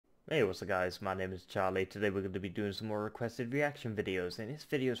Hey, what's up guys, my name is Charlie. Today we're going to be doing some more requested reaction videos, and this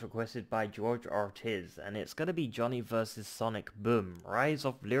video is requested by George Ortiz, and it's going to be Johnny vs Sonic Boom, Rise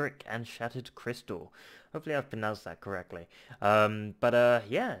of Lyric and Shattered Crystal. Hopefully I've pronounced that correctly.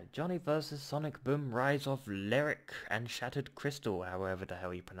 Yeah, Johnny vs Sonic Boom, Rise of Lyric and Shattered Crystal, however the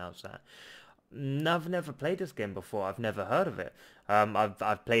hell you pronounce that. I've never played this game before. I've never heard of it.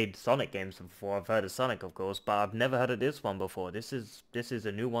 I've played Sonic games before. I've heard of Sonic, of course, but I've never heard of this one before. This is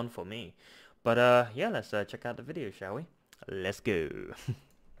a new one for me. But yeah, let's check out the video, shall we? Let's go.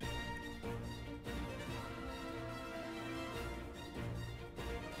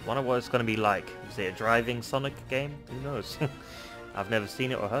 Wonder what it's gonna be like. Is it a driving Sonic game? Who knows? I've never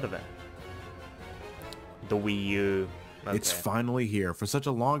seen it or heard of it. The Wii U. Okay. It's finally here. For such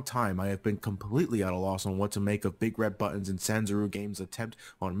a long time, I have been completely at a loss on what to make of Big Red Buttons and Sanzaru Games' attempt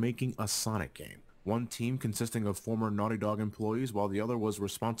on making a Sonic game. One team consisting of former Naughty Dog employees, while the other was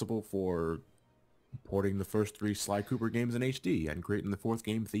responsible for porting the first three Sly Cooper games in HD and creating the fourth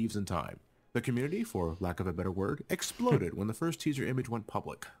game, Thieves in Time. The community, for lack of a better word, exploded when the first teaser image went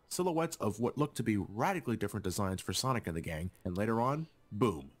public. Silhouettes of what looked to be radically different designs for Sonic and the gang, and later on,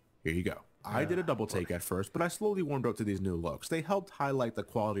 boom, here you go. I did a double take at first, but I slowly warmed up to these new looks. They helped highlight the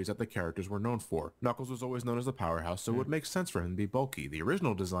qualities that the characters were known for. Knuckles was always known as the powerhouse, so it would make sense for him to be bulky. The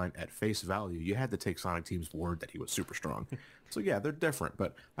original design, at face value, you had to take Sonic Team's word that he was super strong. So yeah, they're different,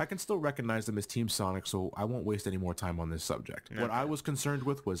 but I can still recognize them as Team Sonic, so I won't waste any more time on this subject. What I was concerned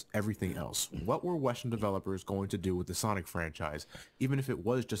with was everything else. What were Western developers going to do with the Sonic franchise, even if it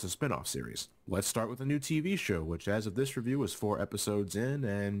was just a spin-off series? Let's start with a new TV show, which as of this review is 4 episodes in,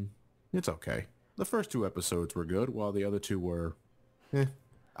 and it's okay. The first 2 episodes were good, while the other 2 were,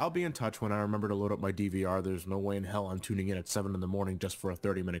 I'll be in touch when I remember to load up my DVR. There's no way in hell I'm tuning in at 7 in the morning just for a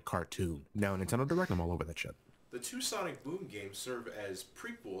 30-minute cartoon. Now Nintendo Direct, I'm all over that shit. The 2 Sonic Boom games serve as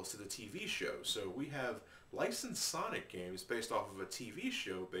prequels to the TV show, so we have licensed Sonic games based off of a TV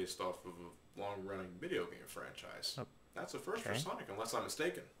show based off of a long-running video game franchise. Oh, that's a first for Sonic, unless I'm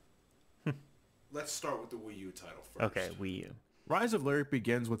mistaken. Let's start with the Wii U title first. Okay, Wii U. Rise of Lyric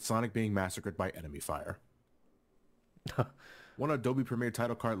begins with Sonic being massacred by enemy fire. One Adobe Premiere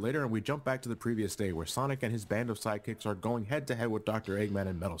title card later, and we jump back to the previous day where Sonic and his band of sidekicks are going head-to-head with Dr. Eggman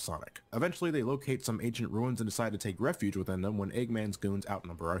and Metal Sonic. Eventually, they locate some ancient ruins and decide to take refuge within them when Eggman's goons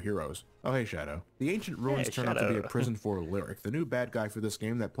outnumber our heroes. Oh hey Shadow. The ancient ruins turn out to be a prison for Lyric, the new bad guy for this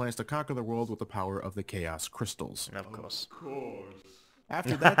game that plans to conquer the world with the power of the Chaos Crystals. Of course.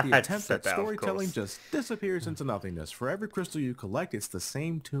 After that, the attempt at storytelling just disappears into nothingness. For every crystal you collect, it's the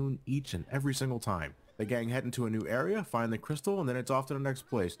same tune each and every single time. The gang head into a new area, find the crystal, and then it's off to the next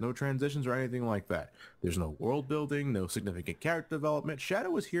place. No transitions or anything like that. There's no world building, no significant character development.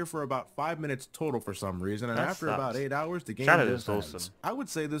 Shadow is here for about 5 minutes total for some reason, and after about 8 hours, the game just ends. Awesome. I would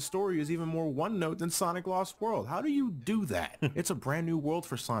say this story is even more one-note than Sonic Lost World. How do you do that? It's a brand new world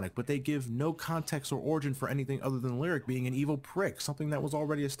for Sonic, but they give no context or origin for anything other than Lyric being an evil prick, something that was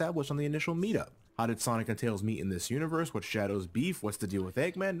already established on the initial meetup. How did Sonic and Tails meet in this universe? What's Shadow's beef? What's the deal with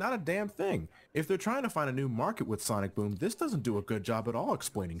Eggman? Not a damn thing. If they're trying to find a new market with Sonic Boom, this doesn't do a good job at all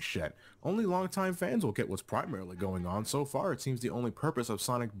explaining shit. Only longtime fans will get what's primarily going on. So far, it seems the only purpose of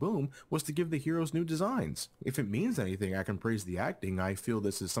Sonic Boom was to give the heroes new designs. If it means anything, I can praise the acting. I feel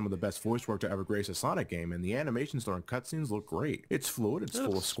this is some of the best voice work to ever grace a Sonic game, and the animations during cutscenes look great. It's fluid, it's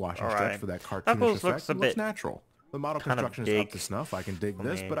full of squash and stretch for that cartoonish effect. It looks natural. The model construction is up to snuff, I can dig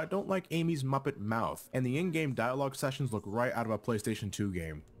this, but I don't like Amy's Muppet mouth, and the in-game dialogue sessions look right out of a PlayStation 2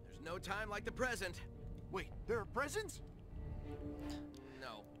 game. There's no time like the present. Wait, there are presents?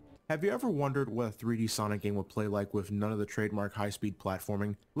 No. Have you ever wondered what a 3D Sonic game would play like with none of the trademark high-speed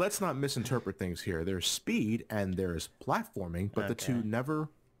platforming? Let's not misinterpret things here. There's speed and there's platforming, but the two never,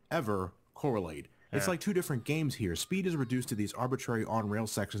 ever correlate. It's like 2 different games here. Speed is reduced to these arbitrary on-rail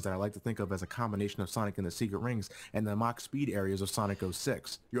sections that I like to think of as a combination of Sonic and the Secret Rings and the mock speed areas of Sonic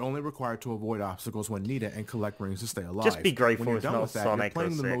 06. You're only required to avoid obstacles when needed and collect rings to stay alive. Just be grateful when you're it's done not with that, Sonic you're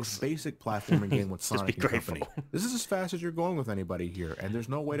playing 06. the most basic platforming game with Sonic and grateful. company. This is as fast as you're going with anybody here, and there's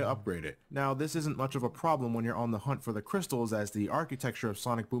no way to upgrade it. Now, this isn't much of a problem when you're on the hunt for the crystals, as the architecture of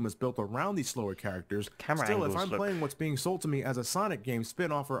Sonic Boom is built around these slower characters. Still, if I'm playing what's being sold to me as a Sonic game,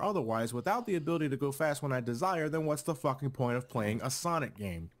 spin-off or otherwise, without the ability to go fast when I desire, then what's the fucking point of playing a Sonic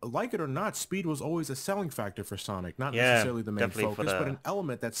game? Like it or not, speed was always a selling factor for Sonic, not necessarily the main focus, but an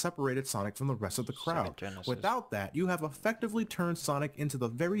element that separated Sonic from the rest of the crowd. Without that, you have effectively turned Sonic into the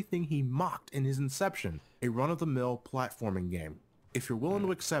very thing he mocked in his inception, a run-of-the-mill platforming game. If you're willing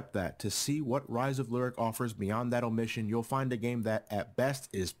to accept that, to see what Rise of Lyric offers beyond that omission, you'll find a game that at best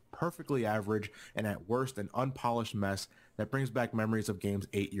is perfectly average and at worst an unpolished mess that brings back memories of games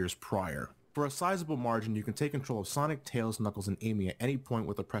 8 years prior. For a sizable margin, you can take control of Sonic, Tails, Knuckles, and Amy at any point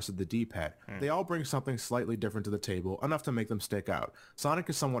with the press of the D-pad. They all bring something slightly different to the table, enough to make them stick out. Sonic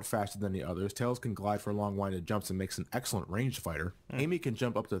is somewhat faster than the others, Tails can glide for long winded jumps and makes an excellent ranged fighter. Amy can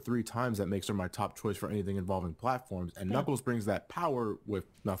jump up to 3 times, that makes her my top choice for anything involving platforms, and Knuckles brings that power with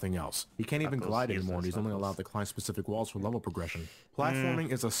nothing else. He can't even glide anymore, and he's only allowed to climb specific walls for level progression.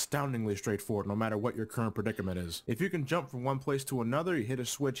 Platforming is astoundingly straightforward no matter what your current predicament is. If you can jump from one place to another, you hit a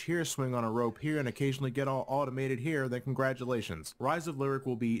switch here, swing on a rope here, and occasionally get all automated here, then congratulations. Rise of Lyric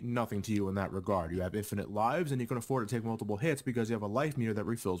will be nothing to you in that regard. You have infinite lives, and you can afford to take multiple hits because you have a life meter that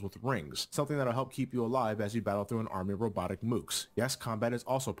refills with rings, something that'll help keep you alive as you battle through an army of robotic mooks. Yes, combat is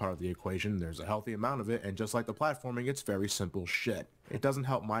also part of the equation, there's a healthy amount of it, and just like the platforming, it's very simple shit. It doesn't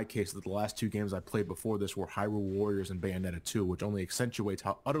help my case that the last 2 games I played before this were Hyrule Warriors and Bayonetta 2, which only accentuates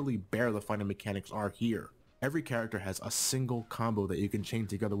how utterly bare the fighting mechanics are here. Every character has a single combo that you can chain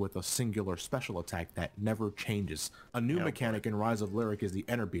together with a singular special attack that never changes. A new mechanic in Rise of Lyric is the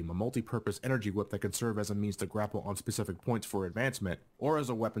Enter Beam, a multi-purpose energy whip that can serve as a means to grapple on specific points for advancement, or as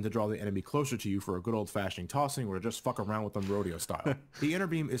a weapon to draw the enemy closer to you for a good old-fashioned tossing or to just fuck around with them rodeo style. The Enter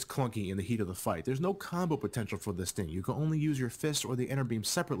Beam is clunky in the heat of the fight. There's no combo potential for this thing. You can only use your fist or the Enter Beam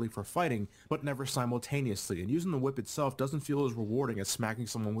separately for fighting, but never simultaneously, and using the whip itself doesn't feel as rewarding as smacking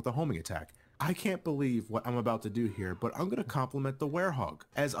someone with a homing attack. I can't believe what I'm about to do here, but I'm going to compliment the Werehog.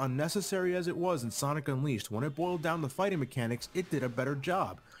 As unnecessary as it was in Sonic Unleashed, when it boiled down the fighting mechanics, it did a better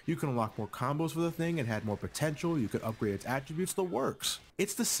job. You can unlock more combos for the thing, it had more potential, you could upgrade its attributes, the works.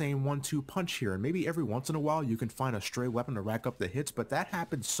 It's the same 1-2 punch here, and maybe every once in a while you can find a stray weapon to rack up the hits, but that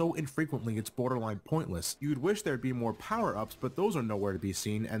happens so infrequently it's borderline pointless. You'd wish there'd be more power-ups, but those are nowhere to be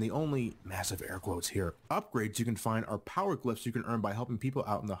seen, and the only, massive air quotes here, upgrades you can find are power glyphs you can earn by helping people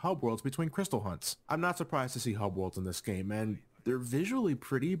out in the hub worlds between crystal hunts. I'm not surprised to see hub worlds in this game, and they're visually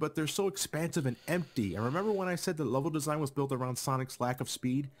pretty, but they're so expansive and empty. And remember when I said that level design was built around Sonic's lack of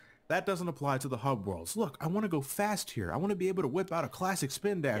speed? That doesn't apply to the hub worlds. Look, I want to go fast here. I want to be able to whip out a classic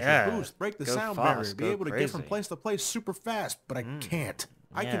spin dash or boost, break the sound barrier, be able to get from place to place super fast, but I can't.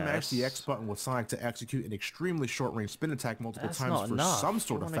 I can mash the X button with Sonic to execute an extremely short-range spin attack multiple times for some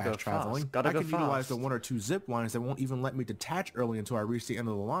sort of fast traveling. I can utilize the 1 or 2 zip lines that won't even let me detach early until I reach the end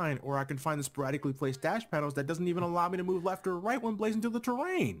of the line, or I can find the sporadically placed dash panels that doesn't even allow me to move left or right when blazing through the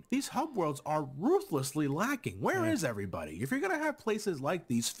terrain. These hub worlds are ruthlessly lacking. Where is everybody? If you're gonna have places like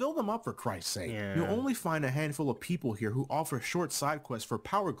these, fill them up for Christ's sake. You'll only find a handful of people here who offer short side quests for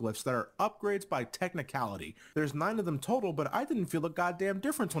power glyphs that are upgrades by technicality. There's 9 of them total, but I didn't feel a goddamn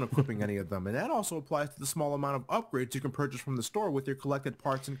difference when equipping any of them, and that also applies to the small amount of upgrades you can purchase from the store with your collected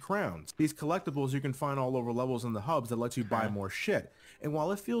parts and crowns. These collectibles you can find all over levels in the hubs that lets you buy more shit. And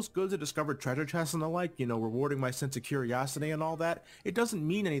while it feels good to discover treasure chests and the like, you know, rewarding my sense of curiosity and all that, it doesn't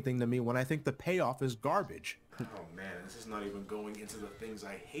mean anything to me when I think the payoff is garbage. Oh man, this is not even going into the things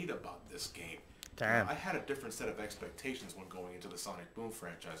I hate about this game. Damn. I had a different set of expectations when going into the Sonic Boom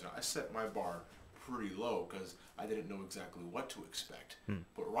franchise. I set my bar pretty low because I didn't know exactly what to expect.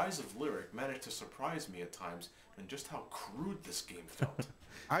 But Rise of Lyric managed to surprise me at times in just how crude this game felt.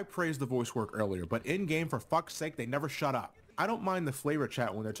 I praised the voice work earlier, but in-game, for fuck's sake, they never shut up. I don't mind the flavor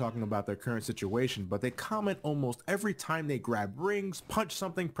chat when they're talking about their current situation, but they comment almost every time they grab rings, punch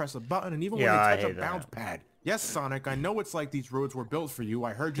something, press a button, and even when they touch a bounce pad. Yes, Sonic, I know it's like these roads were built for you.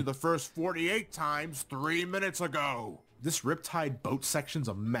 I heard you the first 48 times 3 minutes ago. This Riptide boat section's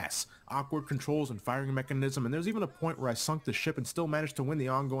a mess. Awkward controls and firing mechanism, and there's even a point where I sunk the ship and still managed to win the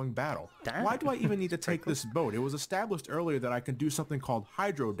ongoing battle. Damn. Why do I even need to take this boat? It was established earlier that I can do something called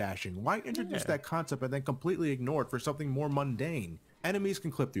hydro dashing. Why introduce that concept and then completely ignore it for something more mundane? Enemies can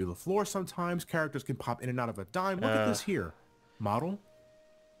clip through the floor sometimes, characters can pop in and out of a dime. Look at this here. Model?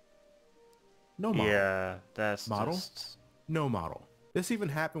 No model. Yeah, that's model? just... No model. This even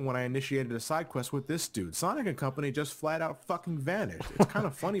happened when I initiated a side quest with this dude. Sonic and company just flat out fucking vanished. It's kind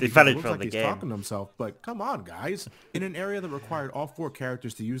of funny because it looks like he's talking to himself, but come on, guys. In an area that required all 4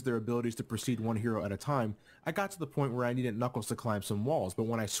 characters to use their abilities to proceed one hero at a time, I got to the point where I needed Knuckles to climb some walls, but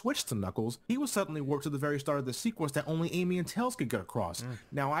when I switched to Knuckles, he was suddenly warped to the very start of the sequence that only Amy and Tails could get across.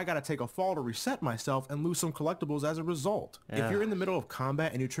 Now I gotta take a fall to reset myself and lose some collectibles as a result. If you're in the middle of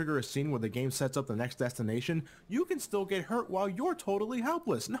combat and you trigger a scene where the game sets up the next destination, you can still get hurt while you're totally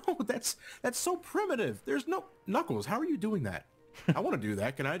helpless. No, that's so primitive. There's no... Knuckles, how are you doing that? I want to do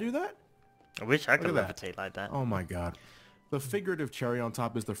that. Can I do that? I wish I could levitate like that. Oh my god. The figurative cherry on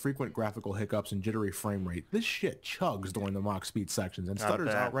top is the frequent graphical hiccups and jittery frame rate. This shit chugs during the Mach speed sections and stutters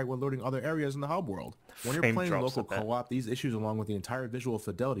bet. outright when loading other areas in the hub world. When you're Frame playing drops local a bit. co-op, these issues along with the entire visual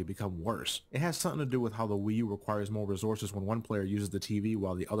fidelity become worse. It has something to do with how the Wii U requires more resources when one player uses the TV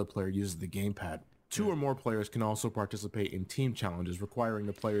while the other player uses the gamepad. Two or more players can also participate in team challenges requiring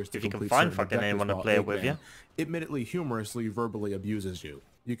the players to If you can complete find certain fucking objectives anyone to while play it with Eggman, admittedly humorously verbally abuses you.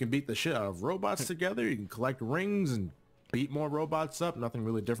 You can beat the shit out of robots together, you can collect rings and beat more robots up, nothing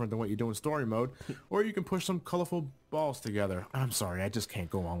really different than what you do in story mode, or you can push some colorful balls together. I'm sorry, I just can't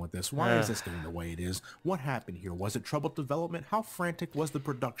go on with this. Why is this game the way it is? What happened here? Was it troubled development? How frantic was the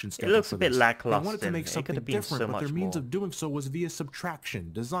production schedule? looks for a bit this? lackluster. They wanted to make It could something have been different, so but their much means more. of doing so was via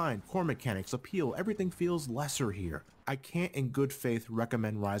subtraction, design, core mechanics, appeal. Everything feels lesser here. I can't in good faith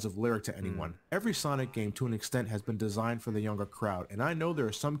recommend Rise of Lyric to anyone. Every Sonic game to an extent has been designed for the younger crowd, and I know there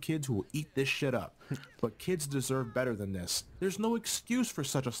are some kids who will eat this shit up. But kids deserve better than this. There's no excuse for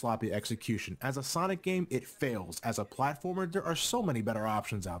such a sloppy execution. As a Sonic game, it fails. As a platformer, there are so many better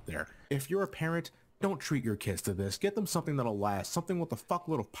options out there. If you're a parent, don't treat your kids to this. Get them something that'll last, something with a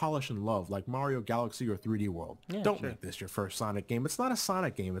fuckload of polish and love, like Mario Galaxy or 3D World. Don't sure. make this your first Sonic game. It's not a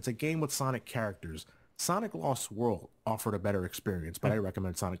Sonic game, it's a game with Sonic characters. Sonic Lost World offered a better experience, but I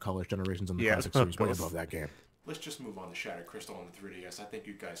recommend Sonic Colors Generations and the Yeah, Classic series way of course. above that game. Let's just move on to Shattered Crystal on the 3DS. I think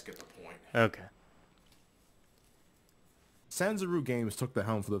you guys get the point. Okay. Sanzaru Games took the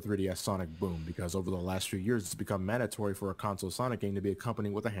helm for the 3DS Sonic Boom because over the last few years it's become mandatory for a console Sonic game to be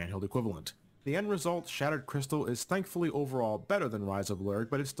accompanied with a handheld equivalent. The end result, Shattered Crystal, is thankfully overall better than Rise of Lyric,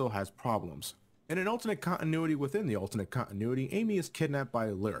 but it still has problems. In an alternate continuity within the alternate continuity, Amy is kidnapped by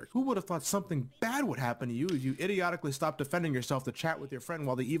Lyric. Who would have thought something bad would happen to you if you idiotically stopped defending yourself to chat with your friend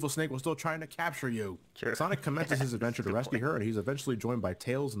while the evil snake was still trying to capture you? Sure. Sonic commences his adventure to rescue her, and he's eventually joined by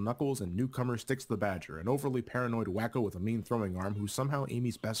Tails, Knuckles, and newcomer Styx the Badger, an overly paranoid wacko with a mean throwing arm who's somehow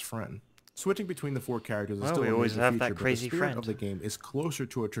Amy's best friend. Switching between the four characters is Well, still we a always major have feature, that but the crazy spirit friend. of the game is closer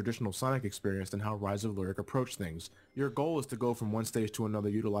to a traditional Sonic experience than how Rise of Lyric approached things. Your goal is to go from one stage to another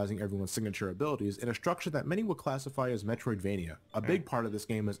utilizing everyone's signature abilities in a structure that many would classify as Metroidvania. A big part of this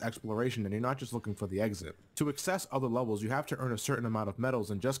game is exploration, and you're not just looking for the exit. To access other levels, you have to earn a certain amount of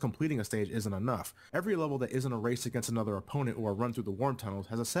medals, and just completing a stage isn't enough. Every level that isn't a race against another opponent or a run through the worm tunnels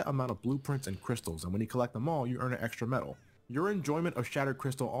has a set amount of blueprints and crystals, and when you collect them all, you earn an extra medal. Your enjoyment of Shattered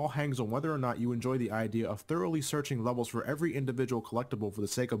Crystal all hangs on whether or not you enjoy the idea of thoroughly searching levels for every individual collectible for the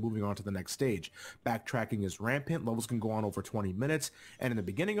sake of moving on to the next stage. Backtracking is rampant, levels can go on over 20 minutes, and in the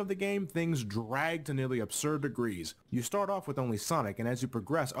beginning of the game, things drag to nearly absurd degrees. You start off with only Sonic, and as you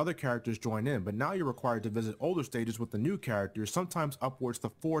progress, other characters join in, but now you're required to visit older stages with the new characters, sometimes upwards to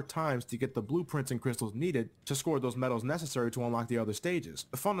 4 times to get the blueprints and crystals needed to score those medals necessary to unlock the other stages.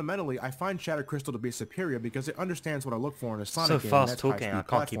 Fundamentally, I find Shattered Crystal to be superior because it understands what I look for in a Sonic So game, fast and that's talking, I high-speed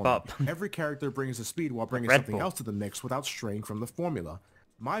can't keep platforming. up. Every character brings the speed while bringing Red something Bull. else to the mix without straying from the formula.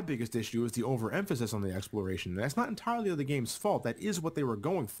 My biggest issue is the overemphasis on the exploration, and that's not entirely the game's fault. That is what they were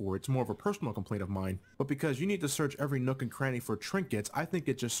going for. It's more of a personal complaint of mine. But because you need to search every nook and cranny for trinkets, I think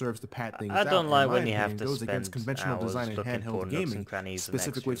it just serves to pat things out. I don't and like in my when you have opinion, to goes against spend conventional hours design and looking for handheld nooks gaming, and crannies and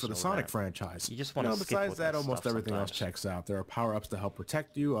specifically for the extras and all Sonic that. franchise. You just wanna skip besides all that, that almost stuff everything else sometimes. checks out. There are power-ups to help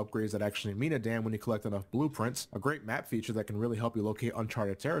protect you, upgrades that actually mean a damn when you collect enough blueprints, a great map feature that can really help you locate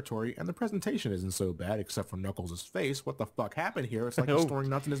uncharted territory, and the presentation isn't so bad except for Knuckles' face. What the fuck happened here? It's like he's Oh.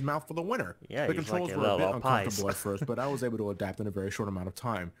 storing nuts in his mouth for the winter. Yeah, the he's controls like a were a bit little pies. uncomfortable at first, but I was able to adapt in a very short amount of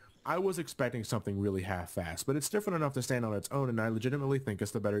time. I was expecting something really half-assed, but it's different enough to stand on its own, and I legitimately think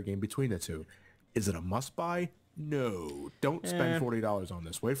it's the better game between the two. Is it a must-buy? No. Don't spend $40 on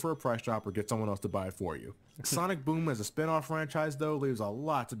this. Wait for a price drop or get someone else to buy it for you. Sonic Boom as a spin-off franchise, though, leaves a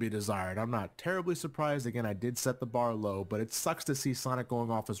lot to be desired. I'm not terribly surprised. Again, I did set the bar low, but it sucks to see Sonic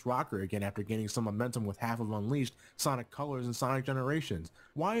going off his rocker again after gaining some momentum with half of Unleashed, Sonic Colors, and Sonic Generations.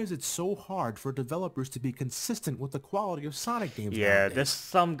 Why is it so hard for developers to be consistent with the quality of Sonic games Yeah, nowadays? there's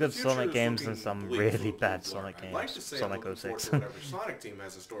some good Future Sonic is games looking and some bleak really for the bad Blue Sonic Blur. games. I'd like to say Sonic I'm looking forward 06. to whatever Sonic team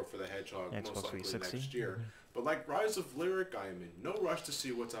has in store for the Hedgehog Xbox most likely 360. next year. But like Rise of Lyric, I am in no rush to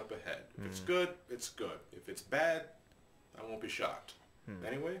see what's up ahead. If it's good, it's good. If it's bad, I won't be shocked.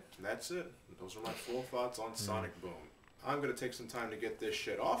 Anyway, that's it. Those are my full thoughts on Sonic Boom. I'm going to take some time to get this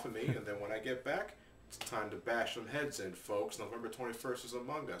shit off of me, and then when I get back, it's time to bash some heads in, folks. November 21st is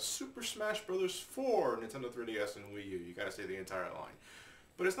Among Us. Super Smash Bros. 4, Nintendo 3DS and Wii U. You gotta say the entire line.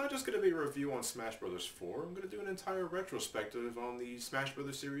 But it's not just going to be a review on Smash Bros. 4. I'm going to do an entire retrospective on the Smash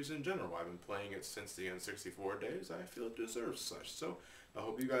Bros. Series in general. I've been playing it since the N64 days. I feel it deserves such. So I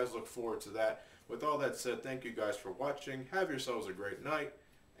hope you guys look forward to that. With all that said, thank you guys for watching. Have yourselves a great night,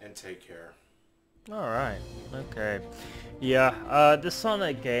 and take care. Alright, okay. Yeah, the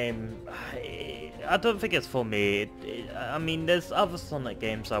Sonic game, I don't think it's for me. I mean, there's other Sonic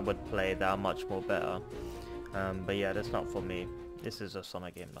games I would play that are much more better. But yeah, that's not for me. This is a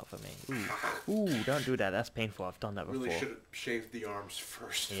Sonic game, not for me. Ooh, don't do that. That's painful. I've done that before. Really should have shaved the arms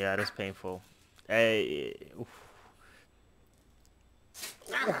first. Yeah, that's painful. Hey,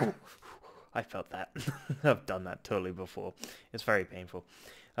 I felt that. I've done that totally before. It's very painful.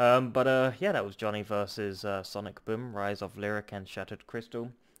 Yeah, that was Johnny versus Sonic Boom, Rise of Lyric and Shattered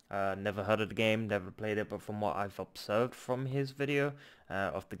Crystal. Never heard of the game, never played it, but from what I've observed from his video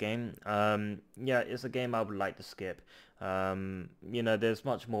of the game, yeah, it's a game I would like to skip. You know, there's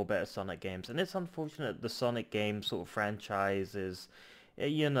much more better Sonic games, and it's unfortunate the Sonic game sort of franchise is,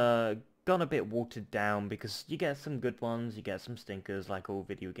 you know, gone a bit watered down because you get some good ones, you get some stinkers like all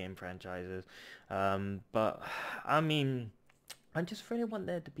video game franchises. But I mean, I just really want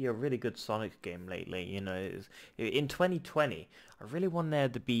there to be a really good Sonic game lately, you know, in 2020, I really want there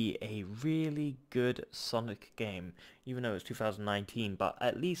to be a really good Sonic game, even though it's 2019, but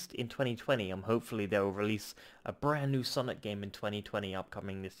at least in 2020, hopefully they'll release a brand new Sonic game in 2020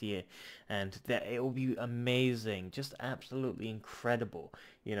 upcoming this year, and that it will be amazing, just absolutely incredible,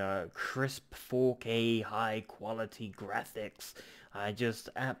 you know, crisp 4K, high quality graphics, just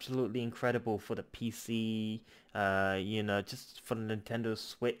absolutely incredible for the PC, you know, just for the Nintendo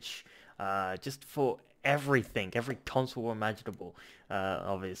Switch, just for everything, every console imaginable.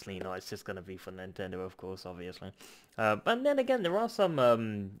 Obviously, you know, it's just gonna be for Nintendo, of course, obviously. But then again, there are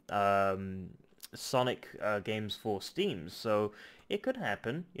some Sonic games for Steam, so it could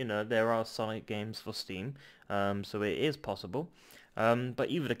happen. You know, there are Sonic games for Steam, so it is possible. But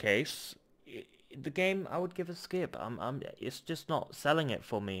either the case, the game I would give a skip. It's just not selling it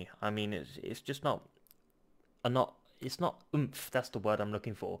for me. I mean, it's just not it's not oomph. That's the word I'm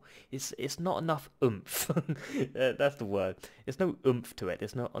looking for. It's not enough oomph. That's the word. There's no oomph to it.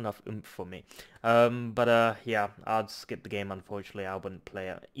 There's not enough oomph for me. Yeah, I'd skip the game. Unfortunately, I wouldn't play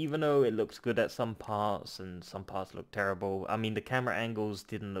it, even though it looks good at some parts and some parts look terrible. I mean, the camera angles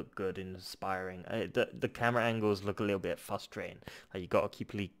didn't look good and inspiring. The camera angles look a little bit frustrating. Like you gotta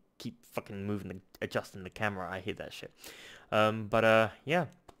keep fucking adjusting the camera. I hate that shit. Yeah,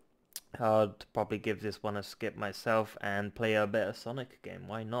 I'd probably give this one a skip myself and play a better Sonic game.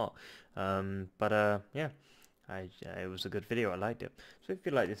 Why not? Yeah, it was a good video. I liked it. So if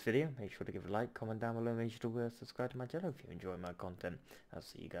you like this video, make sure to give it a like, comment down below, make sure to subscribe to my channel if you enjoy my content. I'll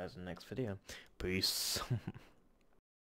see you guys in the next video. Peace.